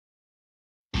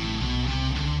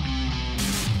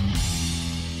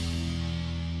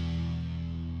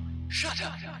Shut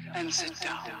up and sit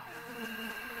down.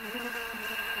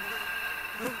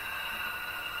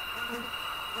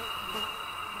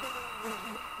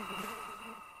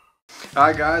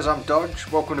 Hi guys, I'm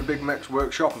Dodge. Welcome to Bigmeks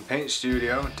Workshop and Paint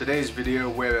Studio. In today's video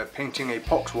we're painting a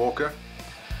Pox Walker.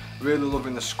 Really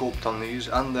loving the sculpt on these,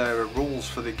 and their rules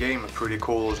for the game are pretty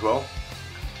cool as well.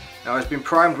 Now it's been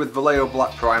primed with Vallejo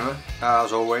black primer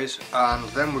as always, and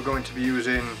then we're going to be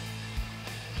using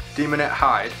Demonette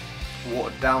hide,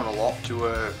 watered down a lot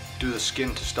to do the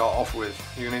skin to start off with.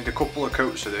 You're going to need a couple of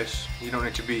coats of this. You don't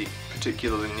need to be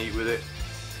particularly neat with it,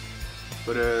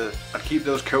 but I'd keep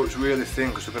those coats really thin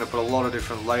because we're going to put a lot of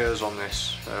different layers on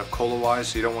this colour wise,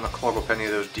 so you don't want to clog up any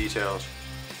of those details.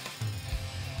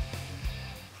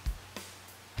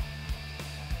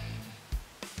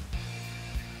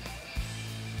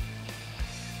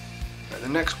 The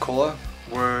next colour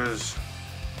was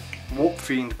Warp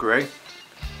Fiend Grey,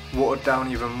 watered down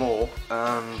even more,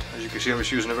 and as you can see I'm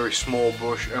just using a very small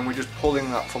brush, and we're just pulling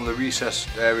that from the recessed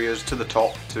areas to the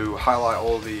top to highlight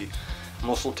all the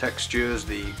muscle textures,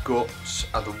 the guts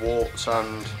and the warts,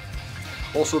 and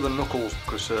also the knuckles,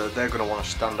 because they're going to want to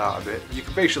stand out a bit. You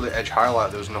can basically edge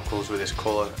highlight those knuckles with this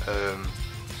colour.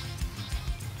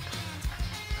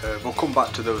 We'll come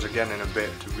back to those again in a bit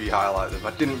to re-highlight them.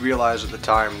 I didn't realise at the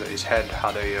time that his head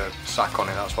had a sack on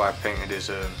it, that's why I painted his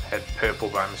head purple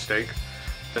by mistake.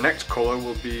 The next colour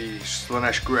will be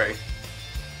Slanesh Grey.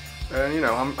 And you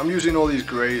know, I'm using all these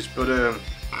greys, but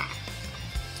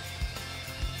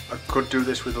I could do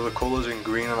this with other colours in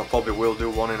green, and I probably will do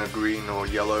one in a green or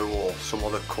yellow or some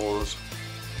other colours.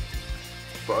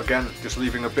 But again, just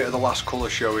leaving a bit of the last colour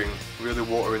showing, really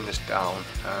watering this down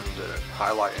and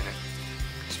highlighting it.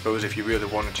 I suppose if you really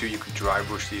wanted to, you could dry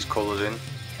brush these colours in.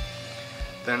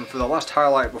 Then for the last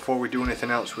highlight before we do anything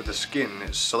else with the skin,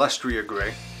 it's Celestria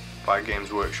Grey by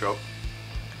Games Workshop.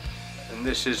 And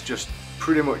this is just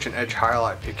pretty much an edge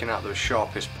highlight, picking out those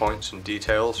sharpest points and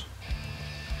details.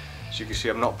 As you can see,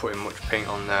 I'm not putting much paint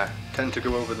on there. I tend to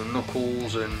go over the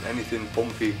knuckles and anything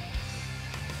bumpy.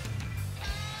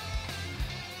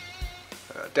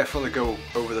 Definitely go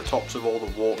over the tops of all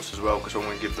the warts as well, because when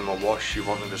we give them a wash you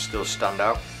want them to still stand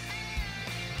out.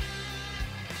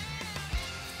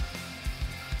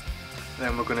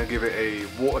 Then we're going to give it a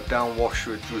watered down wash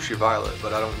with Drushy Violet,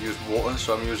 but I don't use water,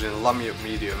 so I'm using Lamiate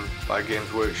Medium by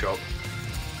Games Workshop.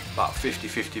 About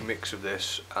 50-50 mix of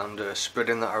this, and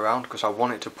spreading that around because I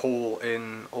want it to pull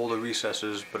in all the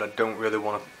recesses, but I don't really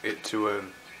want it to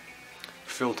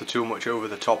filter too much over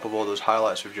the top of all those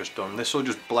highlights we've just done. This will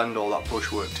just blend all that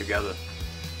brushwork together.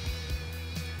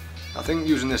 I think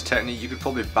using this technique you could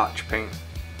probably batch paint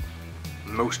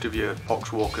most of your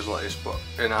Pox Walkers like this, but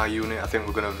in our unit I think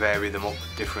we're going to vary them up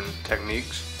with different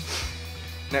techniques.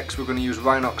 Next we're going to use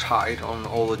Rhinox hide on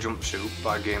all the jumpsuit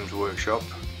by Games Workshop,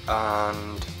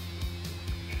 and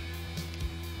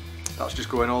that's just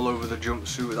going all over the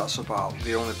jumpsuit. That's about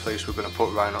the only place we're going to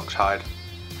put Rhinox hide.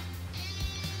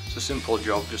 It's a simple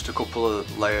job, just a couple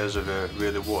of layers of a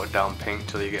really watered down paint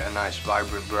till you get a nice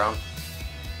vibrant brown.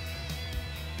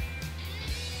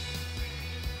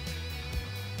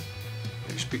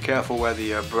 Just be careful where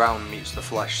the brown meets the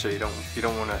flesh, so you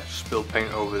don't want to spill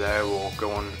paint over there or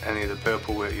go on any of the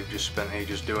purple work you've just spent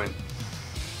ages doing.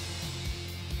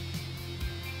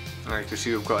 Now you can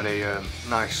see we've got a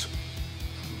nice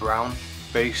brown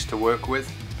base to work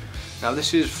with. Now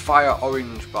this is Fire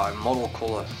Orange by Model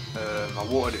Colour. I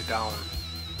watered it down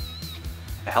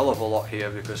a hell of a lot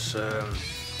here because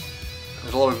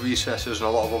there's a lot of recesses and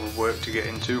a lot of other work to get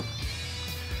into.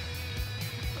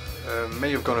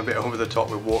 May have gone a bit over the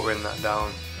top with watering that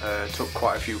down. Took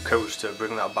quite a few coats to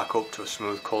bring that back up to a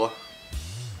smooth colour.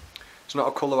 It's not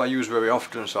a colour I use very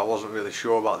often, so I wasn't really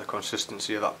sure about the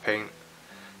consistency of that paint.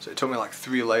 So it took me like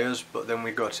 3 layers, but then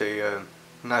we got a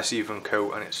nice even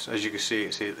coat, and it's, as you can see,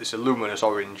 it's a luminous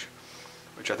orange,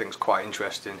 which I think is quite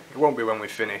interesting. It won't be when we're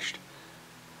finished.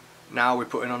 Now we're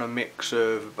putting on a mix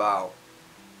of about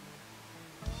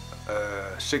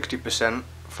 60%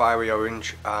 Fiery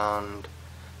Orange and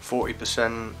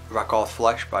 40% Rakarth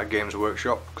Flesh by Games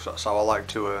Workshop, because that's how I like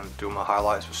to do my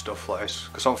highlights for stuff like this.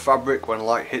 Because on fabric, when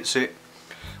light hits it,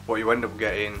 what you end up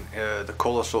getting, the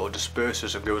colour sort of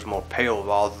disperses and goes more pale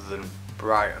rather than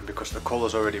bright, and because the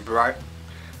colour's already bright,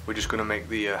 we're just going to make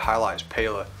the highlights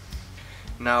paler.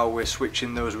 Now we're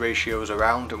switching those ratios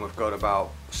around, and we've got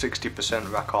about 60%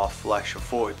 Rakarth Flesh and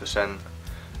 40%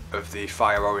 of the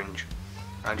Fire Orange,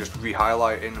 and just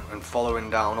re-highlighting and following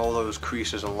down all those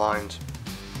creases and lines,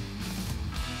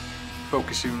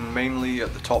 focusing mainly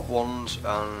at the top ones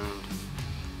and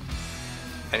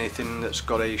anything that's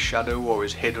got a shadow or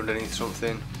is hid underneath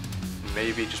something.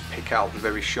 Maybe just pick out the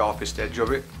very sharpest edge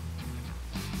of it.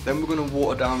 Then we're going to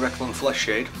water down Recklin Flesh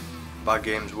Shade by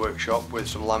Games Workshop with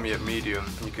some Lamiate Medium,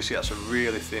 and you can see that's a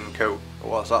really thin coat.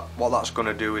 What that's going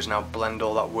to do is now blend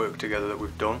all that work together that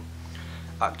we've done,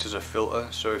 act as a filter,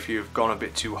 so if you've gone a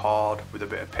bit too hard with a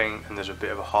bit of paint and there's a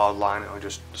bit of a hard line, it'll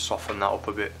just soften that up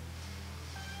a bit.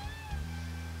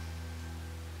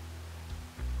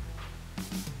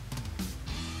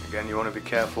 Again, you want to be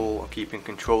careful of keeping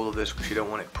control of this because you don't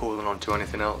want it pulling onto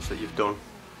anything else that you've done.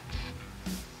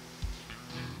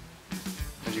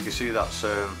 As you can see, that's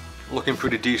looking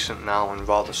pretty decent now and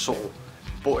rather subtle,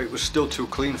 but it was still too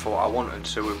clean for what I wanted,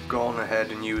 so we've gone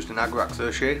ahead and used an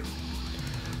Agrak shade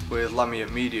with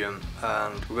Lamiate Medium,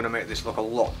 and we're going to make this look a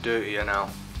lot dirtier now.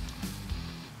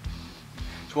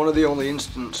 It's one of the only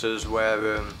instances where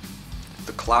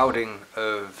the clouding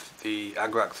of the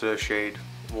Agrak shade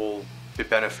will be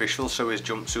beneficial, so his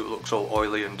jumpsuit looks all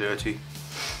oily and dirty.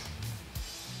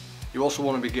 You also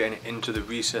want to be getting it into the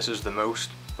recesses the most,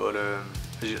 but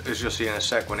as you'll see in a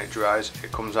sec, when it dries,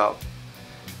 it comes out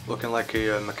looking like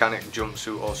a mechanic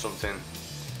jumpsuit or something,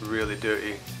 really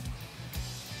dirty.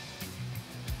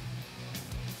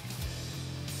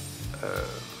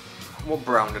 What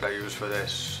brown did I use for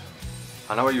this?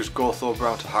 I know I used Gawthor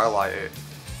brown to highlight it.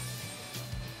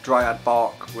 Dryad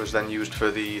bark was then used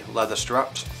for the leather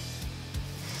straps,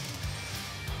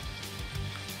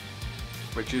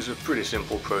 which is a pretty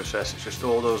simple process. It's just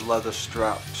all those leather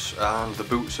straps and the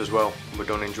boots as well were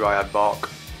done in Dryad bark.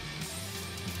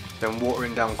 Then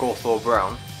watering down Gawthor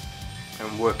brown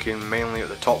and working mainly at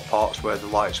the top parts where the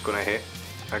light's going to hit.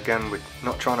 Again, we're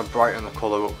not trying to brighten the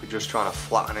colour up, we're just trying to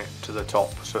flatten it to the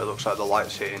top so it looks like the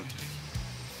light's hitting.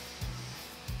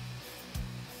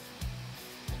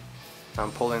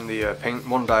 I'm pulling the paint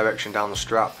one direction down the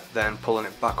strap, then pulling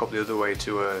it back up the other way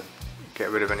to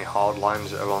get rid of any hard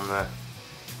lines that are on there.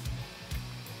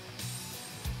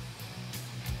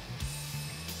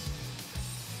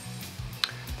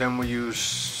 Then we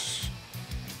use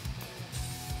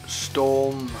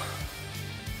Storm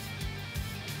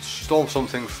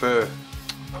something fur.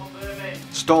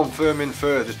 Storm Vermin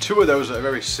fur. There's two of those that are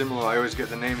very similar. I always get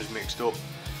the names mixed up.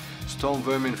 Storm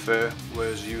Vermin fur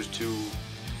was used to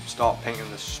start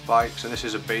painting the spikes, and this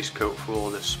is a base coat for all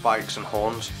the spikes and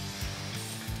horns.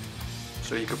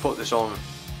 So you could put this on a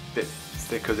bit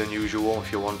thicker than usual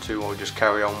if you want to, or just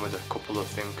carry on with a couple of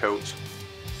thin coats.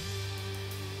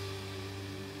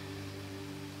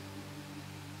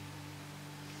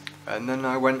 And then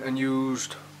I went and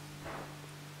used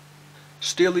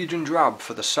Steel Legion Drab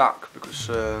for the sack, because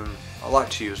I like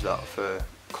to use that for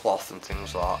cloth and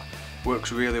things like that.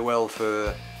 Works really well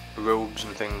for robes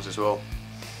and things as well,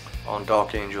 on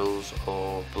Dark Angels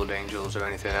or Blood Angels or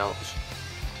anything else.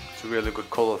 It's a really good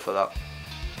colour for that.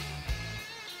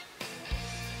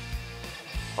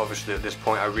 Obviously at this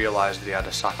point I realised that he had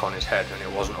a sack on his head and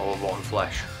it wasn't all rotten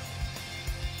flesh.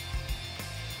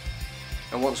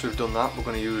 And once we've done that, we're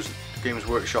going to use Games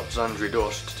Workshop Zandri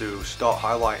Dust to start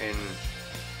highlighting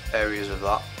areas of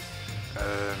that.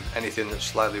 Anything that's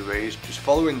slightly raised, just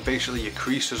following basically your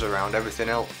creases around. Everything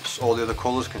else, all the other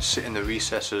colours can sit in the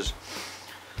recesses.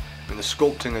 I mean, the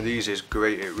sculpting of these is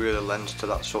great, it really lends to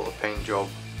that sort of paint job.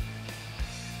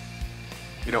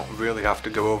 You don't really have to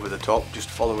go over the top, just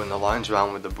following the lines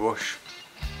around with the brush.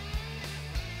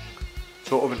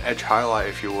 Sort of an edge highlight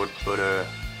if you would, but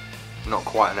not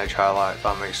quite an edge highlight, if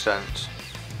that makes sense.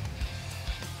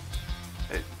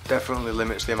 It definitely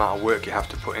limits the amount of work you have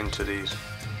to put into these.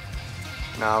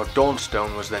 Now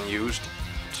Dawnstone was then used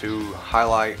to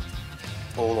highlight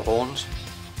all the horns.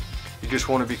 You just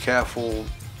want to be careful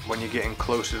when you're getting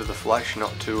closer to the flesh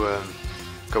not to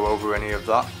go over any of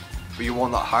that, but you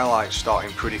want that highlight starting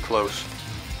pretty close.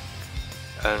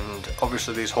 And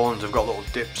obviously these horns have got little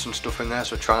dips and stuff in there,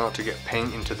 so try not to get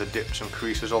paint into the dips and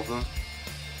creases of them.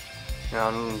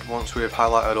 And once we've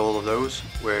highlighted all of those,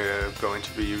 we're going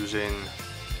to be using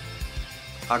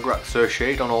Agrak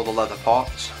shade on all the leather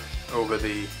parts over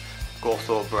the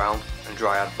Gawthor brown and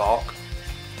Dryad bark.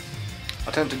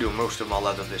 I tend to do most of my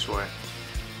leather this way.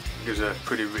 It gives a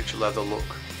pretty rich leather look.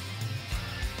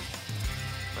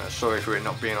 Sorry for it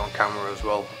not being on camera as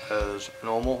well as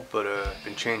normal, but I've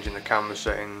been changing the camera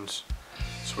settings,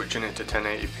 switching it to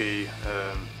 1080p,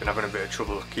 been having a bit of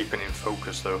trouble keeping it in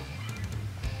focus though.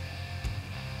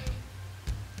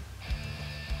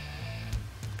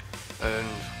 And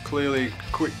clearly,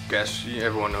 quick guess,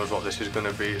 everyone knows what this is going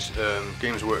to be. It's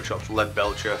Games Workshop's Lead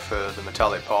Belcher for the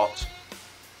metallic parts.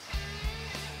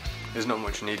 There's not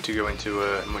much need to go into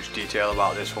much detail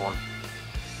about this one.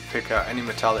 Pick out any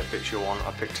metallic bits you want.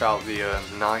 I picked out the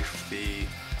knife, the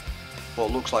what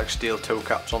looks like steel toe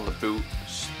caps on the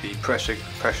boots, the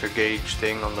pressure gauge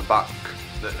thing on the back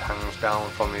that hangs down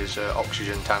from his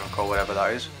oxygen tank or whatever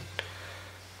that is.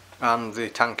 And the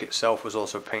tank itself was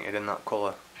also painted in that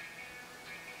colour.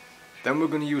 Then we're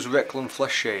going to use Reclin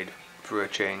Flesh Shade for a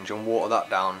change and water that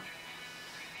down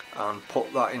and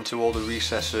put that into all the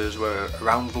recesses where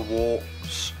around the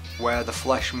warts where the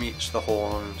flesh meets the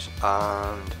horns,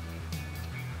 and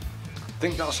I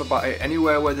think that's about it.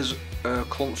 Anywhere where there's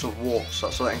clumps of warts, so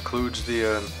that includes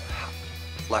the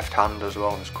left hand as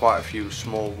well. There's quite a few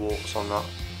small warts on that.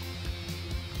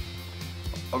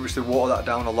 Obviously water that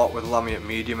down a lot with Lamiate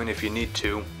Medium, and if you need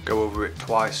to, go over it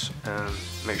twice and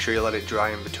make sure you let it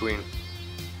dry in between.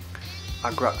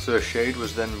 Agrax Shade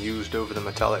was then used over the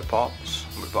metallic parts,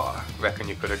 but I reckon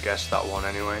you could have guessed that one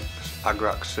anyway.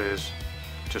 Agrax is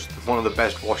just one of the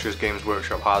best washes Games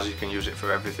Workshop has. You can use it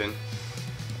for everything.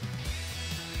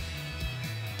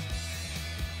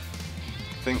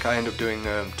 I think I end up doing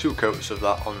 2 coats of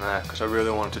that on there because I really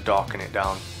wanted to darken it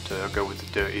down to go with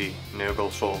the dirty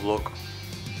nurgle sort of look.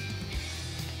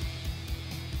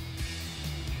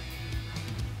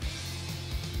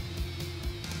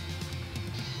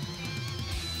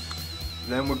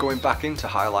 Then we're going back in to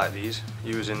highlight these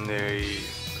using the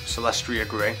Celestria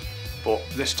Grey, but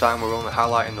this time we're only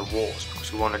highlighting the warts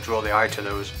because we want to draw the eye to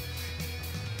those.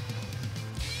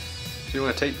 So you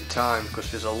want to take your time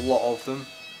because there's a lot of them,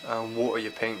 and water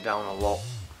your paint down a lot.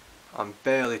 I'm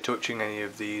barely touching any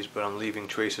of these, but I'm leaving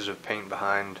traces of paint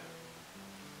behind.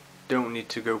 Don't need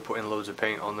to go putting loads of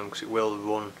paint on them because it will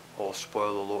run or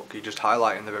spoil the look. You're just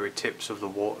highlighting the very tips of the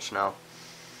warts now.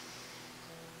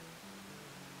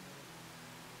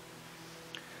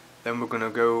 Then we're going to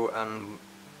go and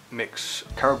mix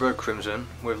Carroburg Crimson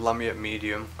with Lamiate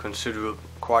Medium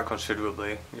quite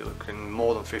considerably. You're looking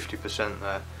more than 50%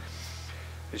 there.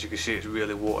 As you can see, it's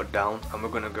really watered down, and we're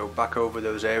going to go back over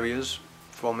those areas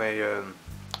from a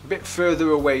bit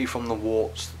further away from the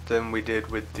warts than we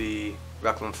did with the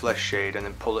Reclin Flesh Shade, and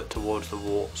then pull it towards the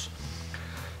warts.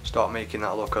 Start making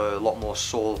that look a lot more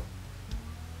soul.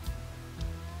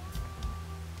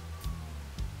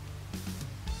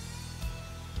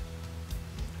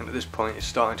 And at this point it's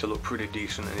starting to look pretty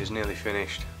decent and is nearly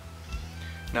finished.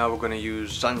 Now we're going to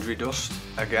use Zandri Dust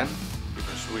again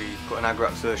because we put an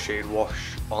Agrax Shade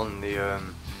wash on the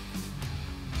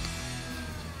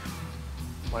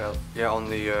on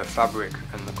the fabric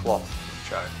and the cloth,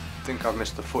 which I think I've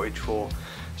missed the footage for.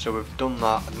 So we've done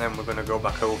that, and then we're going to go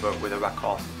back over with a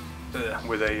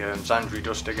Zandri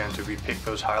Dust again to re-pick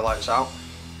those highlights out.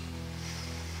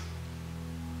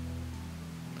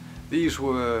 These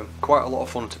were quite a lot of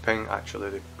fun to paint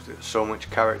actually, there's so much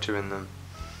character in them.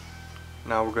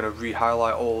 Now we're going to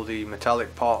re-highlight all the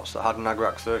metallic parts that had an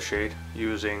Agrax Shade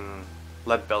using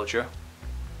Lead Belcher.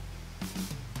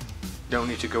 Don't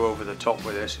need to go over the top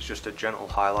with this, it's just a gentle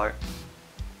highlight.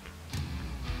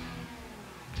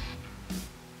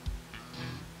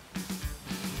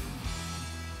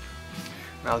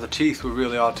 Now the teeth were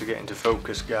really hard to get into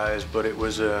focus, guys, but it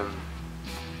was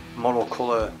model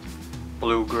colour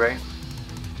blue-grey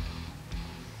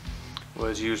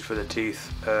was used for the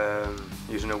teeth,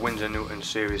 using a Winsor Newton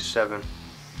Series 7,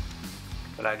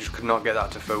 but I just could not get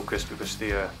that to focus because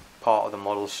the part of the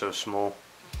model is so small.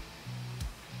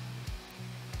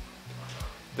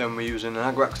 Then we're using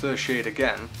an Agrax Shade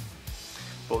again,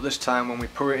 but this time when we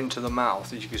pour it into the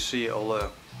mouth, as you can see,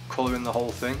 it'll colour in the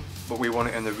whole thing, but we want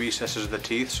it in the recesses of the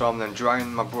teeth, so I'm then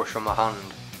drying my brush on my hand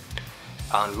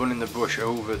and running the brush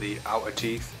over the outer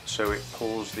teeth so it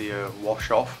pulls the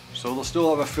wash off. So they'll still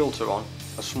have a filter on,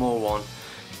 a small one,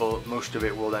 but most of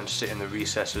it will then sit in the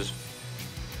recesses,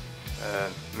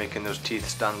 making those teeth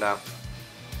stand out.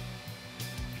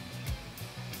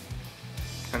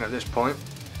 And at this point,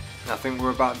 I think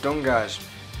we're about done, guys.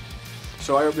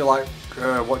 So I hope you like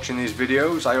watching these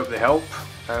videos, I hope they help.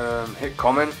 Hit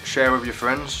comment, share with your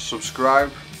friends,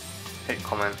 subscribe, hit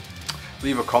comment.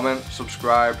 Leave a comment,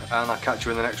 subscribe, and I'll catch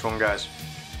you in the next one, guys.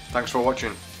 Thanks for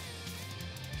watching.